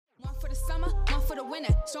for the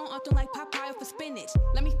winner. Strong often like Popeye for spinach.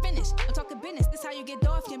 Let me finish. I'm talking business. This how you get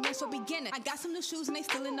off. Your man so beginner. I got some new shoes and they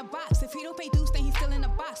still in the box. If he don't pay dues, then he's still in the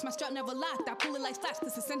box. My strap never locked. I pull it like stocks.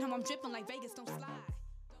 Cause to send him, I'm dripping like Vegas. Don't slide.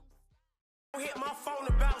 Don't hit my phone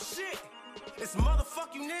about shit. It's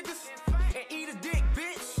motherfuck you niggas and eat a dick,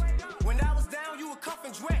 bitch. When I was down, you were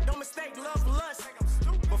cuffing dread. Don't mistake love for lust.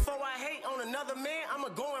 Before I hate on another man, I'ma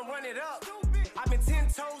go and run it up. I've been 10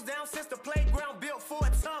 toes down since the playground built for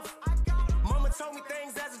it tough. Mama told me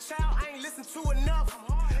things as a child I ain't listened to enough.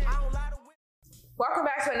 I don't lie to Welcome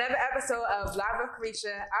back to another episode of Live with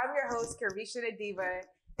Carisha. I'm your host, Carisha the Diva,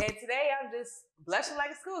 and today I'm just blushing like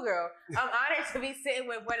a schoolgirl. I'm honored to be sitting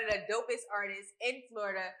with one of the dopest artists in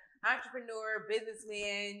Florida, entrepreneur,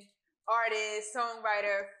 businessman, artist,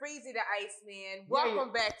 songwriter, Freezy the Iceman.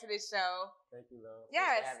 Welcome back to the show. Thank you, love.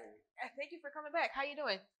 Yes. Thanks for having me. Thank you for coming back. How you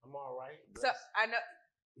doing? I'm all right. So I know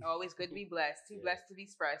always good to be blessed. Too blessed to be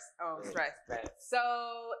stressed. Stressed. So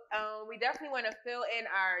we definitely want to fill in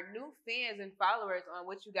our new fans and followers on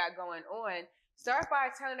what you got going on. Start by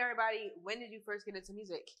telling everybody, when did you first get into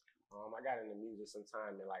music? I got into music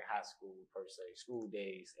sometime in like high school per se, school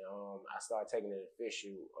days. I started taking it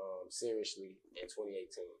official seriously in 2018.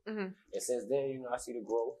 Mm-hmm. And since then, I see the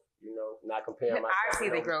growth. Not comparing myself. I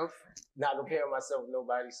see the growth. Not comparing myself with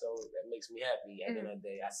nobody, so that makes me happy. At the end of the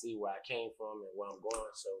day, I see where I came from and where I'm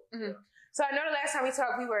going. So, yeah. So I know the last time we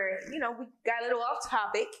talked, we were, we got a little off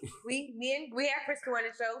topic. we had Crystal on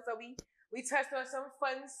the show, so we touched on some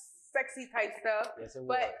fun, sexy type stuff. Yes, it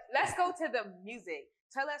but was. Let's go to the music.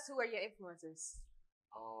 Tell us, who are your influences?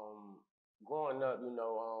 Growing up,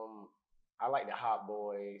 I like the Hot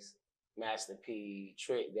Boys, Master P,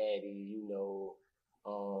 Trick Daddy,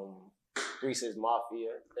 Three 6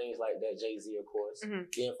 Mafia, things like that. Jay-Z, of course.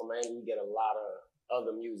 Being from Miami, we get a lot of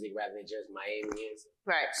other music rather than just Miamians.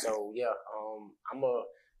 Right. So yeah, I'm a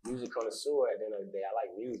music connoisseur at the end of the day. I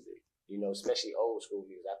like music, especially old school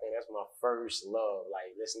music. I think that's my first love.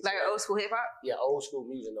 Like listen to old school hip hop? Yeah, old school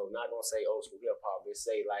music. No, not gonna say old school hip hop, but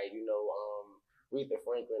say like, Aretha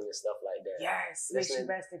Franklin and stuff like that. Yes, may she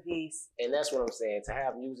rest in peace. And that's what I'm saying. To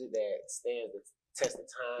have music that stands the test of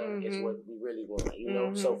time is what we really want,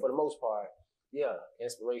 So for the most part, yeah,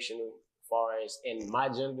 inspirational. As far as in my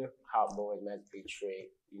gender, Hot Boys, Magic P,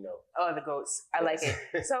 Trick, Oh, the goats. I like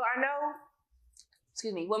it. So I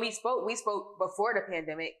know, when we spoke before the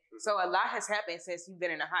pandemic. So a lot has happened since you've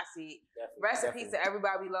been in the hot seat. Rest in peace to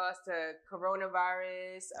everybody we lost to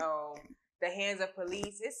coronavirus, the hands of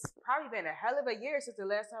police. It's probably been a hell of a year since the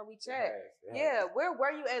last time we checked. Yeah, where were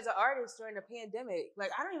you as an artist during the pandemic? Like,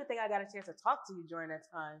 I don't even think I got a chance to talk to you during that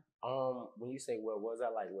time. When you say what was I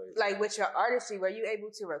like? Like with your artistry, were you able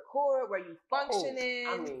to record? Were you functioning?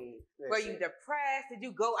 Listen, were you depressed? Did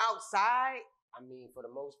you go outside? For the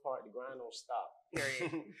most part, the grind don't stop.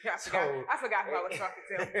 Period. I forgot who I was talking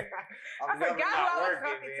to. I forgot who I was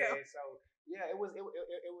talking to. So yeah, it was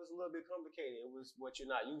a little bit complicated. It was what you're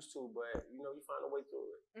not used to, but you find a way through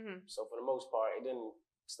it. So for the most part, it didn't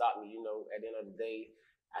stop me. At the end of the day,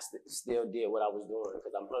 I still did what I was doing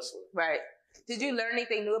because I'm hustling. Right. Did you learn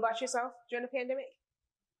anything new about yourself during the pandemic?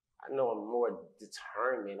 I know I'm more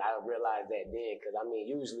determined. I realized that then because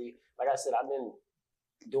usually, like I said, I've been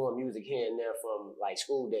doing music here and there from like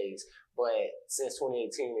school days, but since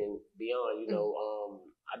 2018 and beyond,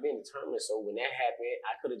 I've been determined. So when that happened,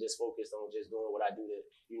 I could have just focused on just doing what I do to,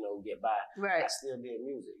 get by. Right. I still did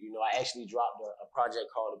music. I actually dropped a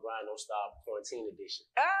project called The Grind Don't Stop Quarantine Edition.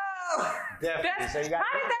 Oh, definitely. So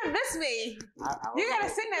how did that miss me? You gotta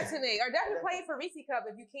sing that to me, or definitely play it for Reese Cup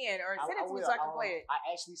if you can, or send it to me so I can play it. I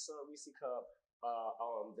actually sung Reese Cup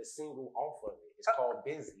the single off of it. It's called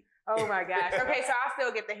Busy. Oh my gosh. Okay, so I'll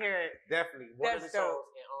still get to hear it. Definitely. One of the dope.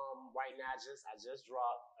 songs. And right now I just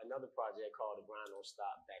dropped another project called The Grind Don't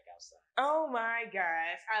Stop Back Outside. Oh my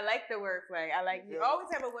gosh. I like the wordplay. You always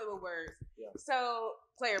have a way with words. Yeah. So,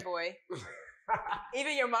 Player Boy.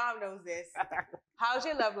 Even your mom knows this. How's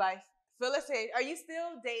your love life? Fill us in. Are you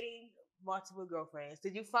still dating multiple girlfriends?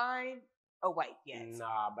 Did you find a wife yet?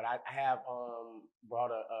 Nah, but I have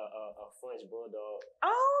brought a French bulldog.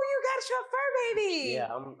 Oh, you got your fur baby. Yeah,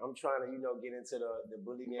 I'm trying to get into the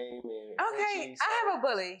bully game and okay. Frenchies, so I have a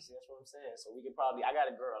bully. See, that's what I'm saying. So we could probably. I got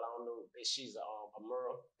a girl. I don't know if she's a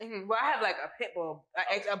Merle. Well, I have like a pit bull,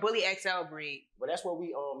 a bully XL breed. But that's what we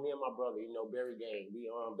me and my brother, Barry Gang. We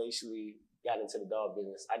basically got into the dog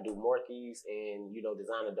business. I do Morkies and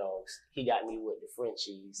designer dogs. He got me with the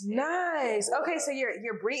Frenchies. Nice. Okay, so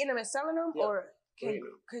you're breeding them and selling them, or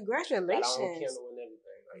congratulations. Got our own kennel and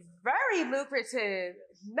everything. Very lucrative.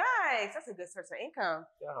 Nice. That's a good source of income.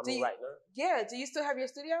 Yeah, I mean, right now. Yeah. Do you still have your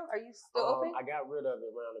studio? Are you still open? I got rid of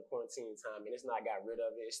it around the quarantine time, and it's not got rid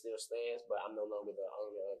of it. It still stands, but I'm no longer the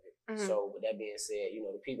owner of it. Mm-hmm. So, with that being said, you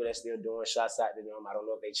know, the people that still doing, shots out to them. I don't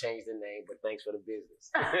know if they changed the name, but thanks for the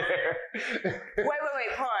business. Wait.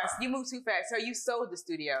 Pause. You moved too fast. So you sold the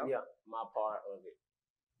studio? Yeah, my part of it.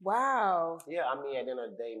 Wow. Yeah, I mean, at the end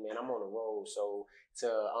of the day, man, I'm on the road. So to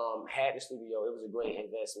have the studio, it was a great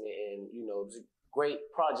investment, and you know, it was a great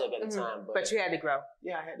project at the time. But you had to grow.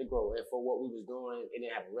 Yeah, I had to grow, and for what we was doing, it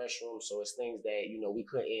didn't have a restroom, so it's things that you know we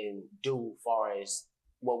couldn't do far as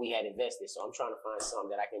what we had invested. So I'm trying to find something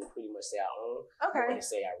that I can pretty much say I own, and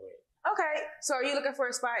say I rent. Okay, so are you looking for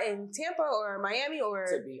a spot in Tampa or Miami or?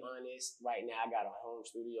 To be honest, right now I got a home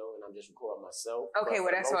studio and I'm just recording myself. Okay, well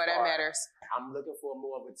that's all that matters. I'm looking for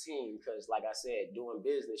more of a team because, like I said, doing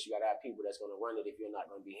business, you got to have people that's going to run it if you're not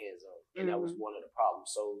going to be hands-on. And that was one of the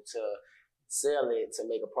problems. So to sell it, to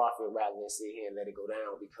make a profit rather than sit here and let it go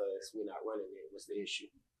down because we're not running it was the issue.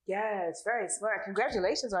 Yes, very smart.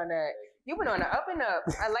 Congratulations on that. You've been on the up and up.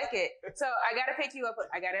 I like it. So I gotta pick you up.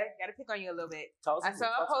 I gotta pick on you a little bit. I saw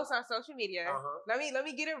a post on social media. Let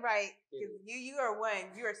me get it right. Because you are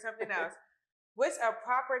one. You are something else. What's a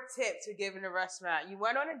proper tip to give in a restaurant? You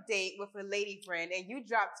went on a date with a lady friend and you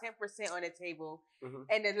dropped 10% on the table.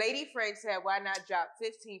 And the lady friend said, why not drop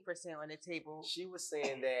 15% on the table? She was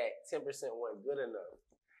saying that 10% wasn't good enough.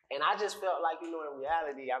 And I just felt like, you know, in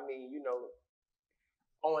reality, I mean, you know,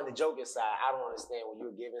 on the joking side, I don't understand when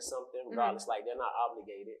you're giving something, regardless, like they're not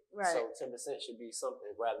obligated. Right. So 10% should be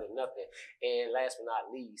something rather than nothing. And last but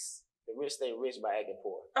not least, the rich stay rich by acting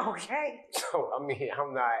poor. Okay. So, I mean,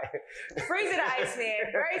 I'm not... Freeze the ice,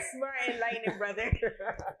 man. Very smart and enlightening, brother.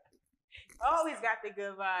 Always got the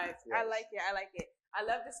good vibes. Yes. I like it. I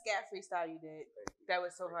love the scat freestyle you did. That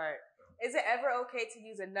was so hard. Is it ever okay to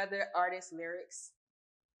use another artist's lyrics?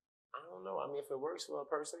 I don't know. I mean, if it works for a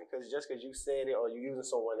person, because just because you said it or you're using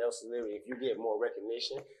someone else's lyric, if you get more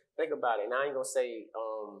recognition, think about it. And I ain't going to say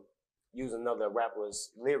use another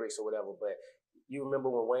rapper's lyrics or whatever, but you remember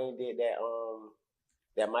when Wayne did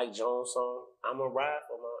that Mike Jones song, I'm a Ride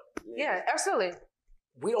for my... Yeah, absolutely.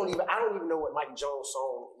 I don't even know what Mike Jones'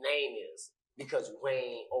 song name is because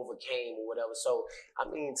Wayne overcame or whatever. So, I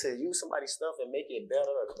mean, to use somebody's stuff and make it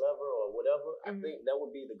better or clever or whatever, I think that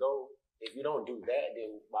would be the goal. If you don't do that,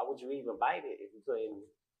 then why would you even bite it if you couldn't?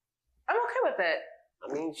 I'm okay with that.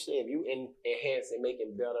 I mean, shit, if you enhance and make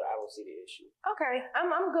it better, I don't see the issue. Okay,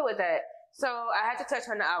 I'm good with that. So I had to touch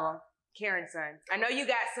on the album, Karen's Son. I know you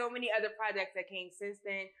got so many other projects that came since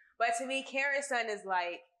then, but to me, Karen's Son is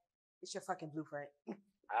like, it's your fucking blueprint.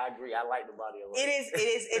 I agree. I like the body of work.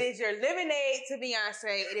 It is your lemonade to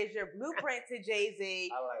Beyonce. It is your blueprint to Jay-Z.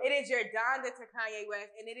 It is your Donda to Kanye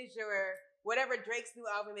West, and it is your whatever Drake's new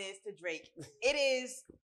album is to Drake. It is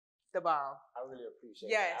the bomb. I really appreciate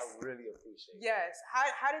it. Yes. I really appreciate it. Yes.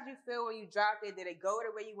 How did you feel when you dropped it? Did it go the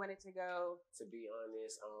way you wanted to go? To be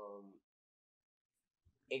honest,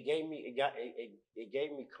 it gave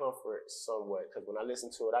me comfort somewhat because when I listen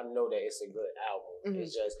to it, I know that it's a good album.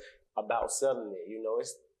 It's just about selling it. You know,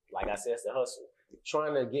 it's like I said, it's the hustle.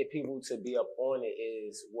 Trying to get people to be up on it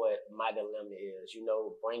is what my dilemma is, you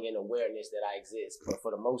know, bringing awareness that I exist. But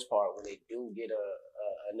for the most part, when they do get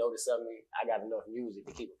a notice of me, I got enough music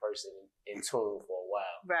to keep a person in tune for a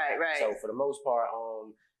while. Right. So for the most part,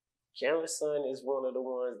 Karen's Son is one of the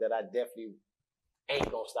ones that I definitely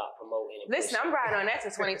ain't gonna stop promoting. Listen, I'm riding on that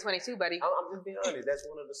to 2022, buddy. I'm just being honest. That's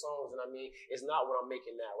one of the songs, and I mean, it's not what I'm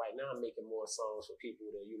making now. Right now, I'm making more songs for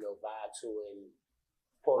people to, you know, vibe to and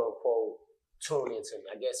quote unquote tune into me.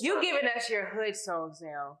 I guess you giving us your hood songs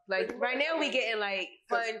now. Like right now, we getting like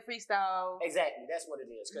fun freestyle. Exactly, that's what it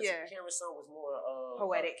is. Because Karen's Son was more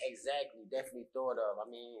poetic. Exactly, definitely thought of. I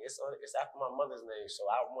mean, it's after my mother's name, so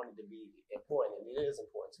I wanted to be important, and it is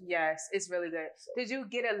important to me. Yes, it's really good. So, did you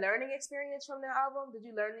get a learning experience from the album? Did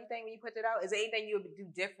you learn anything when you put it out? Is there anything you would do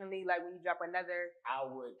differently, like when you drop another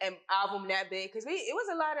album that big? Because it was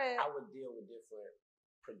a lot of. I would deal with different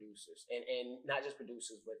producers, and not just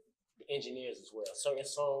producers, but engineers as well. Certain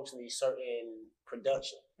songs need certain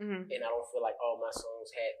production, and I don't feel like all my songs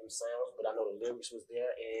had them sounds, but I know the lyrics was there,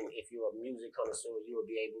 and if you're a music connoisseur, you will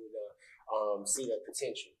be able to see the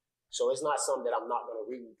potential. So it's not something that I'm not going to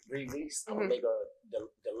release. I'm going to make a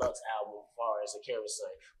deluxe album as far as a Karen's Son,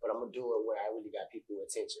 but I'm going to do it where I really got people's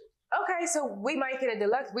attention. Okay, so we might get a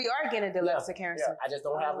deluxe. We are getting a deluxe to Karen's Son. I just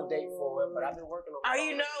don't have a date for it, but I've been working on it. Oh,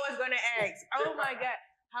 you know I was going to ask. Oh my God.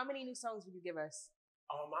 How many new songs will you give us?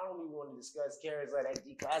 I don't even want to discuss Karen's Son that's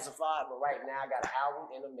declassified, but right now I got an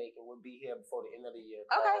album in the making. We'll be here before the end of the year.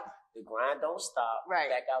 Okay. The Grind Don't Stop.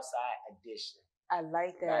 Right. Back Outside Edition. I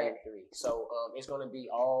like that. Volume 3. So it's gonna be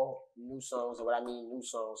all new songs, and what I mean new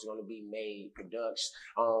songs are gonna be made, produced.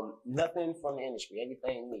 Nothing from the industry,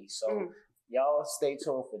 everything me. So y'all stay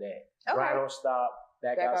tuned for that. Okay. Grind Don't Stop,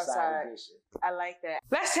 Back Outside edition. I like that.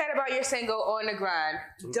 Let's chat about your single, On the Grind.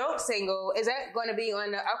 Dope single. Is that going to be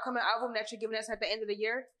on the upcoming album that you're giving us at the end of the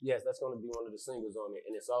year? Yes, that's going to be one of the singles on it.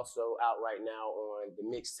 And it's also out right now on the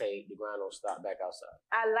mixtape, The Grind Don't Stop, Back Outside.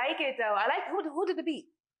 I like it, though. I like who did the beat?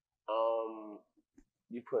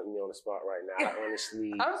 You putting me on the spot right now,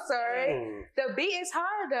 honestly. I'm sorry. The beat is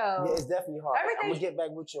hard, though. Yeah, it's definitely hard. Everything... I'm going to get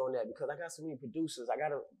back with you on that because I got so many producers. I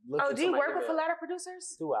got to look Oh, do you work email. with a lot of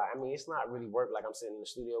producers? Do I? I mean, it's not really work like I'm sitting in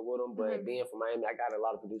the studio with them, but being from Miami, I got a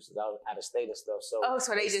lot of producers out of state and stuff. So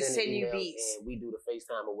they just send you beats. And we do the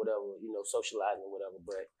FaceTime or whatever, socializing or whatever.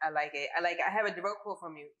 But I like it. I have a direct quote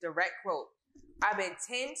from you. Direct quote. I've been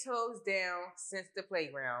 10 toes down since the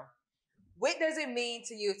playground. What does it mean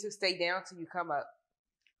to you to stay down till you come up?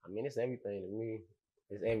 I mean, it's everything to me.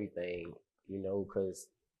 It's everything, because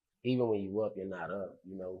even when you up, you're not up,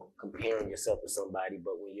 comparing yourself to somebody.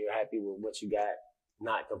 But when you're happy with what you got,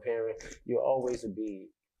 not comparing, you'll always be,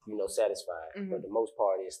 satisfied. But the most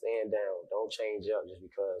part is stand down. Don't change up just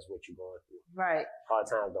because what you're going through. Right. Hard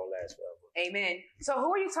times don't last forever. Amen. So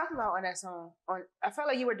who are you talking about on that song? I felt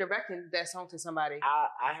like you were directing that song to somebody.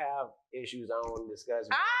 I have issues I don't want to discuss.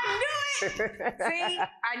 I knew it! See?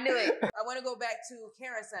 I knew it. I want to go back to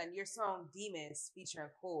Karen Son, your song Demons featuring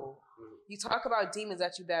Cool. You talk about demons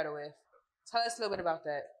that you battle with. Tell us a little bit about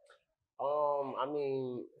that. I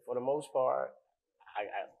mean, for the most part,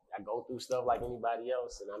 I go through stuff like anybody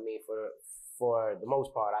else. And I mean, for the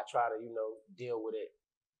most part, I try to, deal with it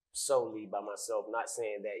solely by myself, not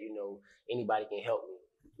saying that, anybody can help me.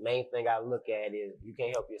 Main thing I look at is you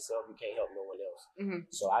can't help yourself, you can't help no one else.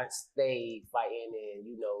 So I stay fighting and,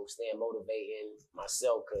 staying motivating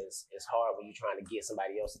myself because it's hard when you're trying to get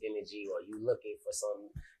somebody else's energy or you looking for something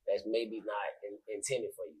that's maybe not intended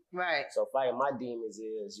for you. Right. So fighting my demons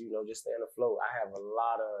is, just staying afloat. I have a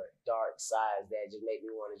lot of dark sides that just make me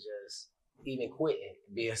want to just even quit and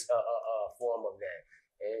be a form of that.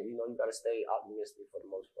 And, you got to stay optimistic for the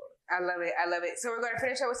most part. I love it. I love it. So we're going to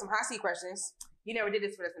finish up with some hot seat questions. You never did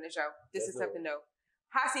this for us in the show. This is something new.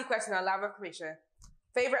 Hot seat question on Live with Carisha.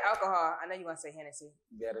 Favorite alcohol? I know you're going to say Hennessy.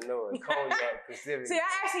 You better know it. Cognac, Pacific. See, I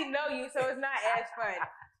actually know you, so it's not as fun.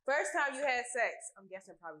 First time you had sex, I'm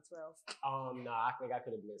guessing probably 12. No, I think I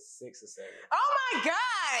could have been 6 or 7. Oh my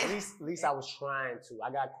God! At least I was trying to. I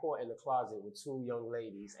got caught in the closet with 2 young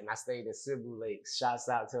ladies, and I stayed in Cebu Lakes. Shouts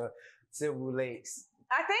out to Cebu Lakes.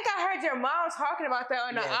 I think I heard your mom talking about that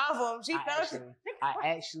on the album. I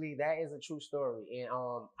actually, that is a true story. And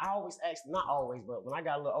I always asked, not always, but when I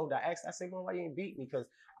got a little older, I said, Mom, why you ain't beat me? Because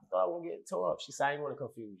I thought I wouldn't get tore up. She said, I ain't want to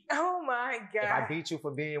confuse you. Oh my God. If I beat you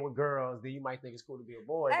for being with girls, then you might think it's cool to be a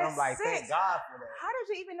boy. And I'm like, thank God for that. How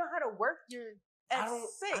did you even know how to work your at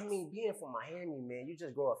 6? I mean, being from Miami, man, you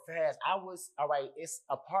just grow up fast. All right, it's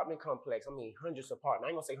apartment complex. I mean, hundreds of apartments. I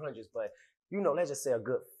ain't gonna say hundreds, but let's just say a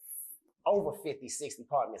good over 50, 60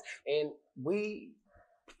 apartments. And we,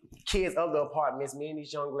 kids of the apartments, me and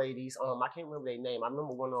these young ladies, I can't remember their name. I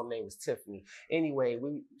remember one of them name was Tiffany. Anyway,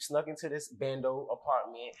 we snuck into this bando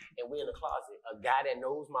apartment and we in the closet. A guy that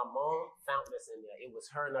knows my mom found us in there. It was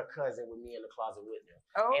her and her cousin with me in the closet with them.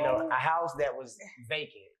 In a house that was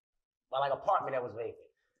vacant, like apartment that was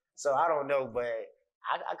vacant. So I don't know, but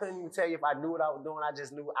I couldn't even tell you if I knew what I was doing. I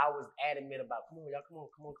just knew I was adamant about, come on, y'all, come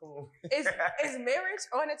on. Is marriage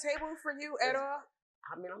on the table for you at all?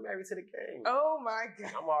 I mean, I'm married to the game. Oh my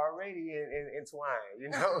God. I'm already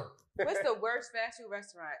entwined, What's the worst fast food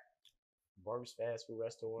restaurant? Worst fast food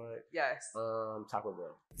restaurant? Yes. Taco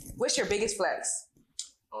Bell. What's your biggest flex?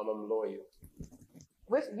 I'm loyal.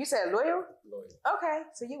 You said loyal? Loyal. Okay,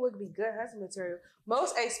 so you would be good husband material.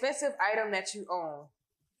 Most expensive item that you own?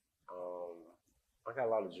 I got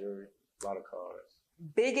a lot of jewelry, a lot of cars.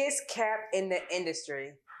 Biggest cap in the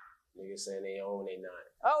industry? Niggas saying they own, they not.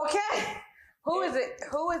 Okay. Who is it?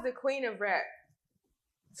 Who is the queen of rap?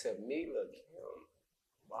 Tamila Kim.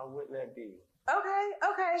 Why wouldn't that be?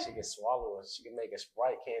 Okay. She can swallow us. She can make a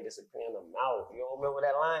Sprite can disappear in her mouth. You don't remember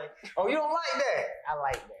that line? Oh, you don't like that? I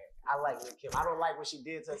like that. I like Lil' Kim. I don't like what she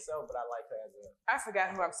did to herself, but I like her as a... I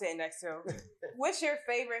forgot who I'm sitting next to. What's your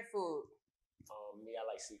favorite food? Me, I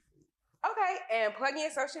like seafood. Okay, and plug in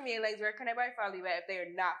your social media links. Where can everybody follow you at if they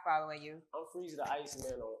are not following you? I'm Freezy the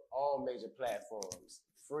Iceman on all major platforms.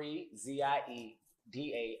 Free,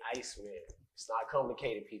 Z-I-E-D-A, Iceman. It's not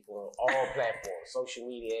complicated, people, on all platforms. Social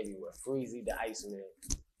media everywhere. Freezy the Iceman.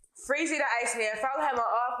 Freezy the Iceman. Follow him on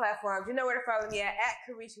all platforms. You know where to follow me at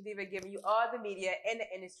Carisha Diva, giving you all the media in the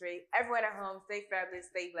industry. Everyone at home, stay fabulous,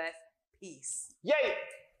 stay blessed. Peace. Yay!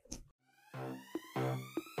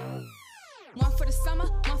 One for the summer,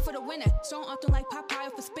 one for the winter. Strong Arthur like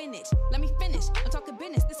Popeye for spinach. Let me finish. I'm talking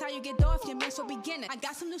business. This how you get off your man, so beginner. I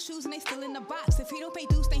got some new shoes and they still in the box. If he don't pay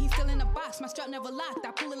dues, then he's still in the box. My strap never locked.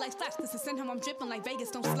 I pull it like flaps. This is how I'm dripping like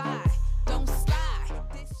Vegas don't slide.